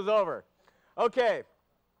the show's over. Okay.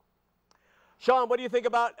 Sean, what do you think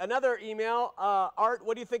about another email? Art,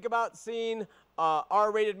 what do you think about seeing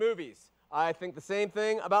R-rated movies? I think the same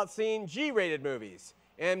thing about seeing G-rated movies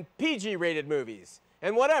and PG-rated movies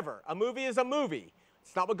and whatever. A movie is a movie.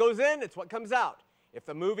 It's not what goes in, it's what comes out. If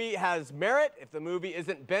the movie has merit, if the movie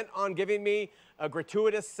isn't bent on giving me a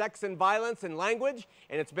gratuitous sex and violence and language,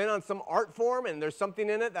 and it's been on some art form and there's something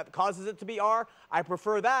in it that causes it to be R, I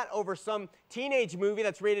prefer that over some teenage movie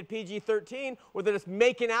that's rated PG-13 where they're just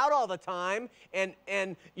making out all the time and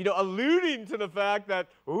you know, alluding to the fact that,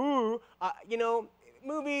 ooh, you know,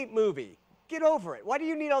 movie. Get over it. Why do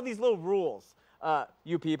you need all these little rules,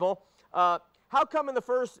 you people? How come in the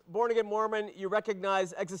first Born Again Mormon you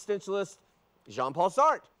recognize existentialist Jean-Paul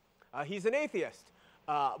Sartre? He's an atheist.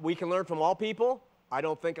 We can learn from all people. I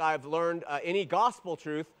don't think I've learned any gospel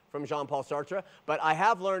truth from Jean-Paul Sartre, but I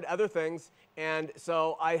have learned other things, and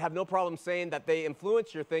so I have no problem saying that they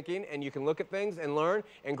influence your thinking, and you can look at things and learn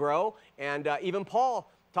and grow, and even Paul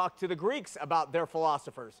talked to the Greeks about their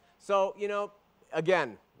philosophers. So, you know,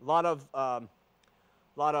 again, a lot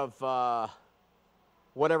of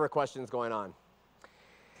whatever questions going on.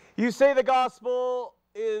 You say the gospel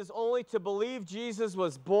is only to believe Jesus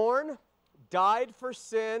was born, died for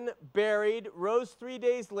sin, buried, rose 3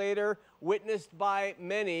 days later, witnessed by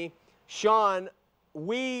many. Sean,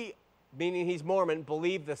 we, meaning he's Mormon,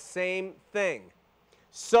 believe the same thing.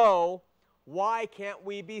 So why can't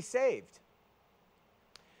we be saved?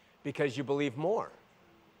 Because you believe more.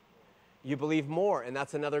 You believe more, and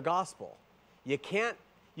that's another gospel. You can't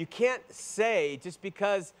say just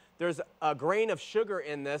because there's a grain of sugar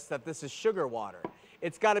in this that this is sugar water.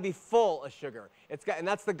 It's got to be full of sugar. And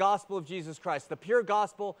that's the gospel of Jesus Christ. The pure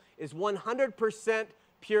gospel is 100%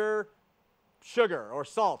 pure sugar or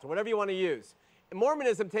salt or whatever you want to use. And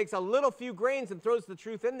Mormonism takes a little few grains and throws the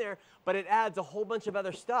truth in there, but it adds a whole bunch of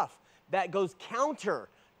other stuff that goes counter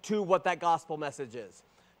to what that gospel message is.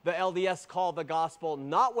 The LDS call the gospel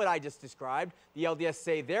not what I just described. The LDS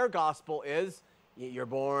say their gospel is you're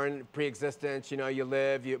born, pre-existence, you know, you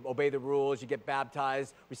live, you obey the rules, you get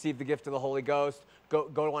baptized, receive the gift of the Holy Ghost,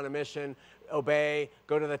 go on a mission, obey,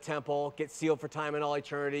 go to the temple, get sealed for time and all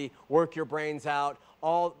eternity, work your brains out,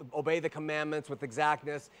 obey the commandments with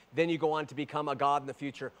exactness, then you go on to become a God in the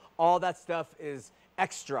future. All that stuff is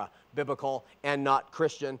extra biblical and not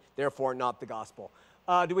Christian, therefore not the gospel.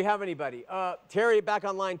 Do we have anybody? Terry, back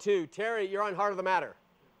on line 2. Terry, you're on Heart of the Matter.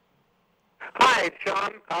 Hi,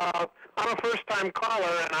 John. I'm a first-time caller,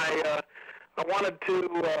 and I wanted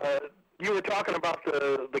to, you were talking about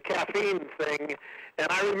the caffeine thing, and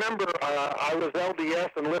I remember I was LDS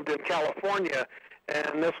and lived in California,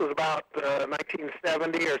 and this was about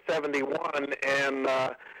 1970 or 71, and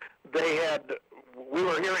we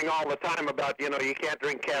were hearing all the time about, you know, you can't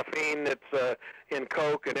drink caffeine, it's in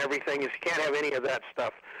Coke and everything, you can't have any of that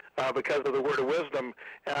stuff because of the word of wisdom.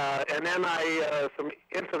 And then some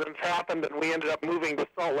incidents happened, and we ended up moving to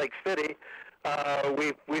Salt Lake City.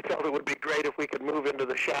 We felt it would be great if we could move into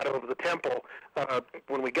the shadow of the temple.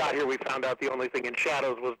 When we got here, we found out the only thing in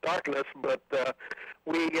shadows was darkness, but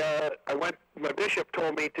my bishop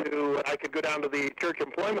told me I could go down to the church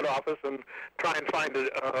employment office and try and find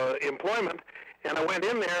employment. And I went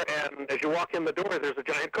in there, and as you walk in the door, there's a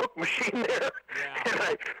giant Coke machine there. Yeah. And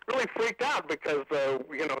I really freaked out because,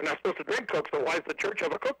 you know, we're not supposed to drink Coke, so why does the church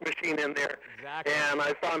have a Coke machine in there? Exactly. And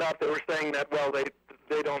I found out they were saying that, well,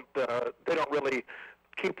 they don't really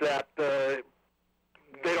keep that, they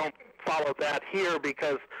don't follow that here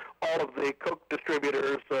because all of the Coke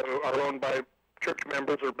distributors are owned by church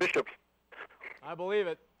members or bishops. I believe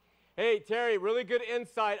it. Hey, Terry, really good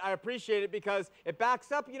insight. I appreciate it because it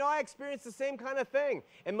backs up. You know, I experience the same kind of thing,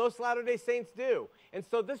 and most Latter-day Saints do. And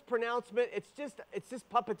so this pronouncement, it's just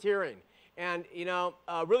puppeteering. And, you know,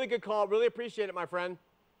 really good call. Really appreciate it, my friend.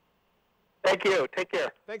 Thank you. Take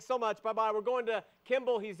care. Thanks so much. Bye-bye. We're going to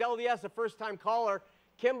Kimball. He's LDS, a first-time caller.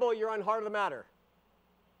 Kimball, you're on Heart of the Matter.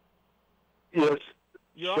 Yes,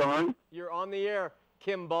 Sean? You're on the air,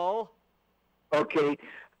 Kimball. Okay.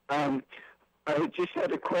 I just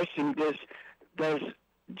had a question. Does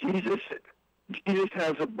Jesus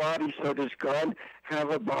has a body, so does God have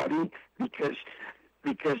a body because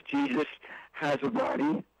Jesus has a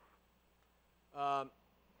body?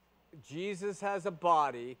 Jesus has a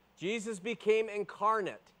body. Jesus became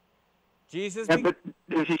incarnate. Jesus. Yeah, but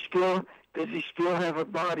does he still have a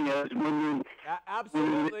body? I was wondering.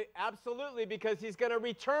 Absolutely, absolutely, because he's going to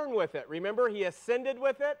return with it. Remember, he ascended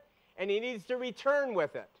with it, and he needs to return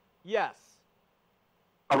with it. Yes.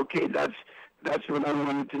 Okay, that's what I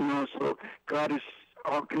wanted to know. So God is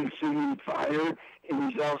all-consuming fire,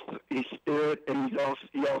 and he's spirit, and he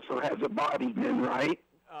also has a body. Then, right?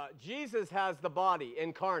 Jesus has the body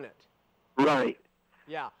incarnate. Right.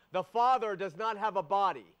 Yeah. The Father does not have a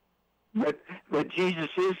body. But Jesus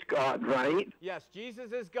is God, right? Yes,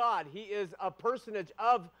 Jesus is God. He is a personage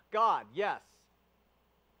of God. Yes.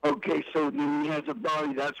 Okay, so then he has a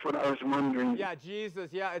body. That's what I was wondering. Yeah, Jesus.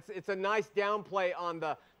 Yeah, it's a nice downplay on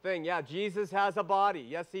the thing. Yeah, Jesus has a body.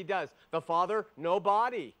 Yes, he does. The Father, no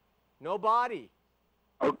body. No body.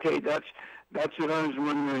 Okay, that's what I was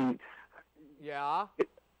wondering. Yeah.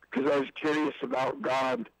 Because I was curious about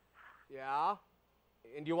God. Yeah.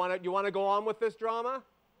 And you want to go on with this drama?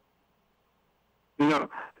 No,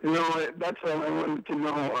 that's all I wanted to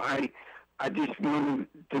know. I just wanted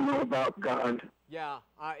to know about God. Yeah,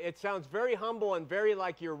 it sounds very humble and very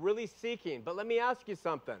like you're really seeking. But let me ask you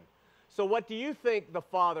something. So what do you think the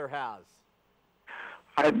Father has?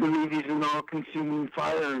 I believe he's an all-consuming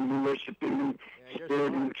fire, and we worship him in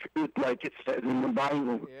spirit and truth, like it says in the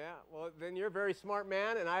Bible. Yeah, well, then you're a very smart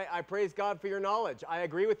man, and I praise God for your knowledge. I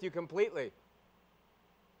agree with you completely.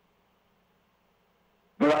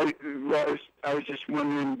 But I was just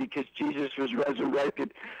wondering, because Jesus was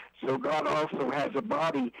resurrected, so God also has a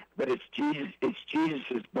body, but it's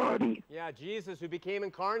Jesus' body. Yeah, Jesus who became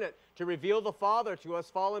incarnate to reveal the Father to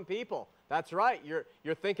us fallen people. That's right.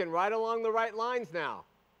 You're thinking right along the right lines now.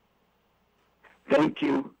 Thank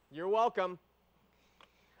you. You're welcome.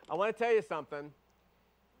 I want to tell you something,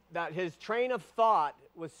 that his train of thought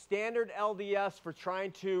was standard LDS for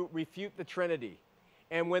trying to refute the Trinity.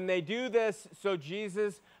 And when they do this, so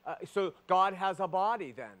God has a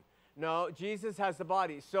body then. No, Jesus has the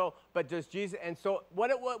body. So, but does Jesus, and so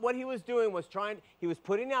what he was doing was he was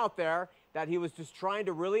putting out there that he was just trying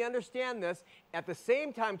to really understand this, at the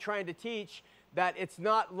same time trying to teach that it's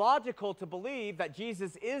not logical to believe that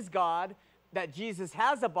Jesus is God, that Jesus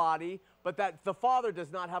has a body, but that the Father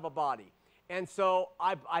does not have a body. And so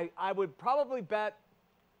I would probably bet,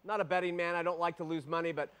 not a betting man, I don't like to lose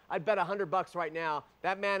money, but I'd bet $100 right now.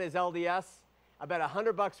 That man is LDS. I bet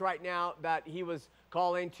 $100 right now that he was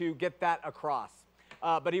calling to get that across.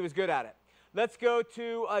 But he was good at it. Let's go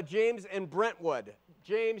to James in Brentwood.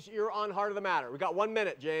 James, you're on Heart of the Matter. We got 1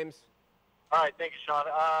 minute, James. All right, thank you, Sean.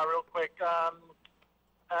 Real quick,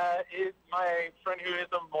 my friend who is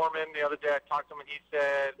a Mormon, the other day I talked to him and he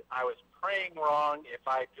said I was praying wrong if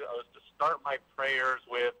I was to start my prayers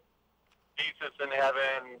with Jesus in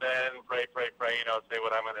heaven, then pray, say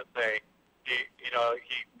what I'm going to say. He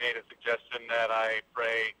made a suggestion that I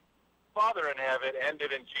pray Father in heaven, end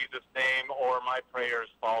it in Jesus' name, or my prayers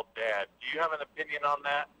fall dead. Do you have an opinion on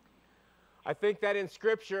that? I think that in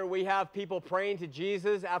Scripture we have people praying to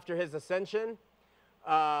Jesus after his ascension.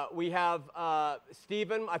 We have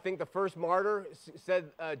Stephen, I think the first martyr,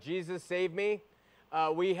 said, Jesus, save me.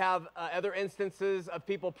 We have other instances of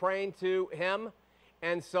people praying to him.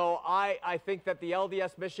 And so I think that the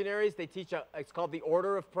LDS missionaries, they teach, it's called the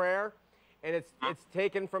order of prayer. And it's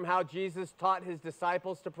taken from how Jesus taught his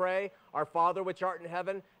disciples to pray. Our Father which art in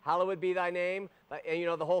heaven, hallowed be thy name.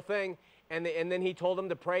 And, the whole thing. And then he told them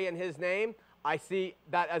to pray in his name. I see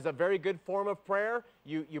that as a very good form of prayer.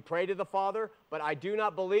 You pray to the Father. But I do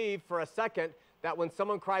not believe for a second that when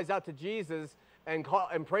someone cries out to Jesus and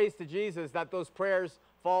prays to Jesus, that those prayers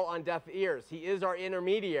fall on deaf ears. He is our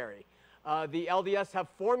intermediary. The LDS have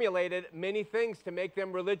formulated many things to make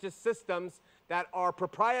them religious systems that are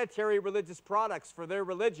proprietary religious products for their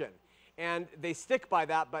religion. And they stick by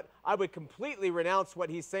that, but I would completely renounce what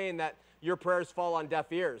he's saying, that your prayers fall on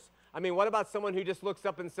deaf ears. I mean, what about someone who just looks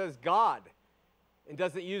up and says God and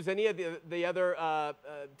doesn't use any of the other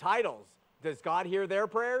titles? Does God hear their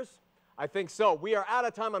prayers? I think so. We are out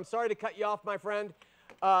of time. I'm sorry to cut you off, my friend.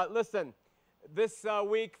 Listen, this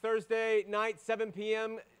week, Thursday night, 7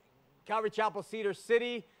 p.m., Calvary Chapel, Cedar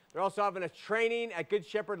City. They're also having a training at Good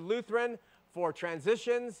Shepherd Lutheran for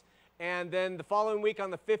transitions. And then the following week on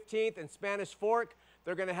the 15th in Spanish Fork,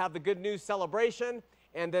 they're going to have the Good News celebration.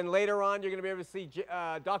 And then later on, you're going to be able to see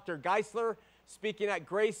Dr. Geisler speaking at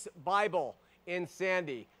Grace Bible in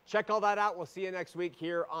Sandy. Check all that out. We'll see you next week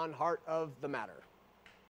here on Heart of the Matter.